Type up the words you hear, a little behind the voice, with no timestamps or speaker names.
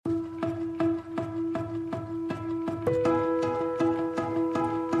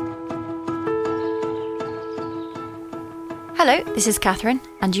Hello, this is Catherine,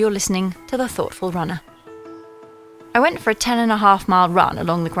 and you're listening to The Thoughtful Runner. I went for a 10.5-mile run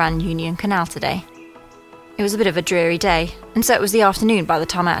along the Grand Union Canal today. It was a bit of a dreary day, and so it was the afternoon by the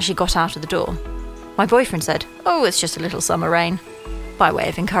time I actually got out of the door. My boyfriend said, "Oh, it's just a little summer rain," by way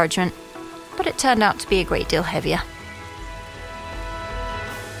of encouragement, but it turned out to be a great deal heavier.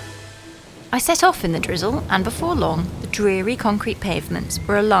 I set off in the drizzle, and before long, the dreary concrete pavements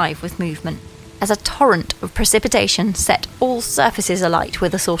were alive with movement, as a torrent of precipitation set all surfaces alight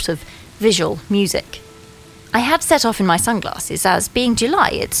with a sort of visual music. I had set off in my sunglasses, as being July,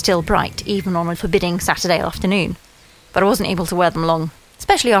 it's still bright, even on a forbidding Saturday afternoon, but I wasn't able to wear them long,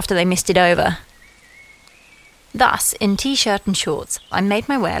 especially after they misted over. Thus, in t-shirt and shorts, I made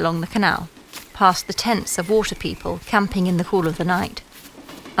my way along the canal, past the tents of water people camping in the cool of the night,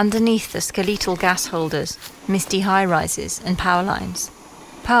 underneath the skeletal gas holders, misty high-rises and power lines,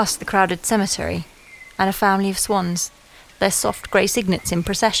 past the crowded cemetery, and a family of swans, their soft grey cygnets in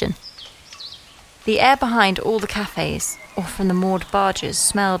procession. The air behind all the cafes, or from the moored barges,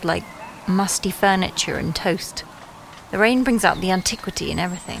 smelled like musty furniture and toast. The rain brings out the antiquity in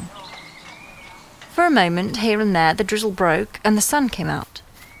everything. For a moment, here and there, the drizzle broke and the sun came out.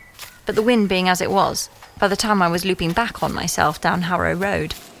 But the wind being as it was, by the time I was looping back on myself down Harrow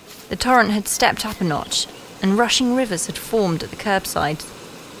Road, the torrent had stepped up a notch, and rushing rivers had formed at the curbsides.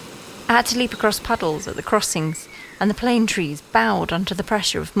 I had to leap across puddles at the crossings, and the plane trees bowed under the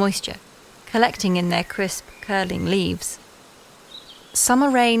pressure of moisture, collecting in their crisp, curling leaves. Summer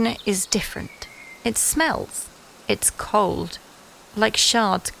rain is different. It smells. It's cold, like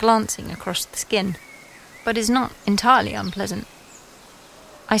shards glancing across the skin, but is not entirely unpleasant.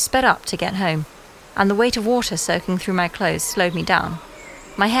 I sped up to get home, and the weight of water soaking through my clothes slowed me down.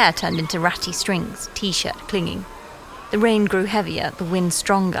 My hair turned into ratty strings, t-shirt clinging. The rain grew heavier, the wind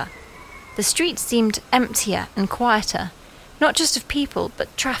stronger. The streets seemed emptier and quieter, not just of people,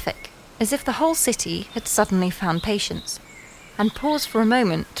 but traffic, as if the whole city had suddenly found patience, and paused for a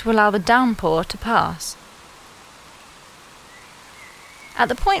moment to allow the downpour to pass. At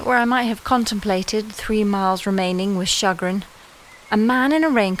the point where I might have contemplated 3 miles remaining with chagrin, a man in a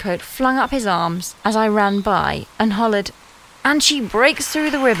raincoat flung up his arms as I ran by and hollered, "And she breaks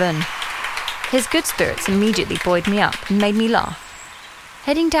through the ribbon!" His good spirits immediately buoyed me up and made me laugh.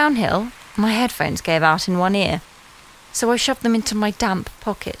 Heading downhill, my headphones gave out in one ear, so I shoved them into my damp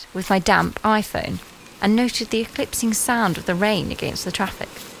pocket with my damp iPhone and noted the eclipsing sound of the rain against the traffic.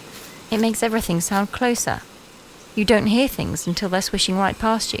 It makes everything sound closer. You don't hear things until they're swishing right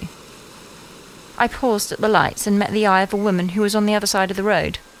past you. I paused at the lights and met the eye of a woman who was on the other side of the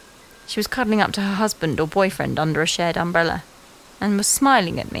road. She was cuddling up to her husband or boyfriend under a shared umbrella, and was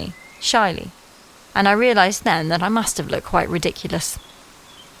smiling at me, shyly, and I realised then that I must have looked quite ridiculous.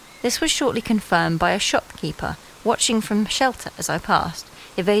 This was shortly confirmed by a shopkeeper watching from shelter as I passed,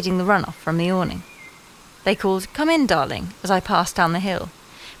 evading the runoff from the awning. They called, "Come in, darling," as I passed down the hill,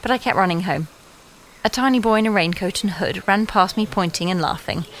 but I kept running home. A tiny boy in a raincoat and hood ran past me pointing and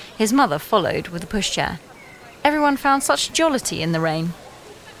laughing. His mother followed with a pushchair. Everyone found such jollity in the rain.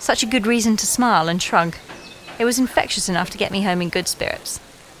 Such a good reason to smile and shrug. It was infectious enough to get me home in good spirits.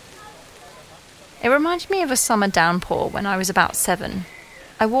 It reminded me of a summer downpour when I was about 7.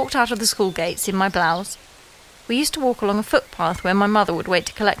 I walked out of the school gates in my blouse. We used to walk along a footpath where my mother would wait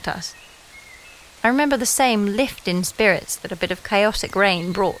to collect us. I remember the same lift in spirits that a bit of chaotic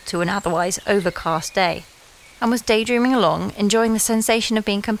rain brought to an otherwise overcast day, and was daydreaming along, enjoying the sensation of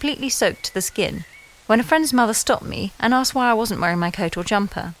being completely soaked to the skin, when a friend's mother stopped me and asked why I wasn't wearing my coat or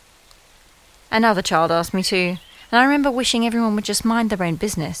jumper. Another child asked me to, and I remember wishing everyone would just mind their own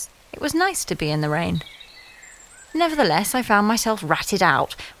business. It was nice to be in the rain. Nevertheless, I found myself ratted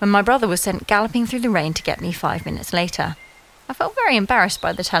out when my brother was sent galloping through the rain to get me 5 minutes later. I felt very embarrassed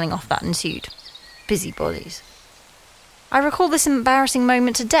by the telling off that ensued. Busybodies. I recall this embarrassing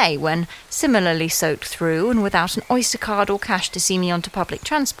moment today when, similarly soaked through and without an Oyster card or cash to see me onto public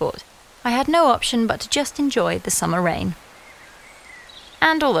transport, I had no option but to just enjoy the summer rain.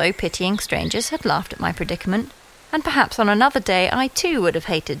 And although pitying strangers had laughed at my predicament, and perhaps on another day I too would have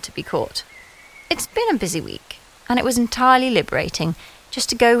hated to be caught, it's been a busy week, and it was entirely liberating just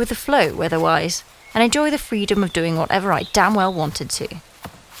to go with the flow weather-wise and enjoy the freedom of doing whatever I damn well wanted to.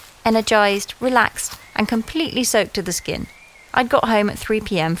 Energised, relaxed, and completely soaked to the skin, I'd got home at 3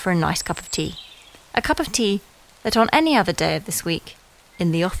 p.m. for a nice cup of tea. A cup of tea that on any other day of this week,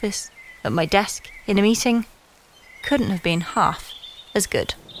 in the office, at my desk, in a meeting, couldn't have been half as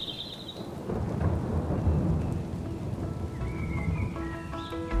good.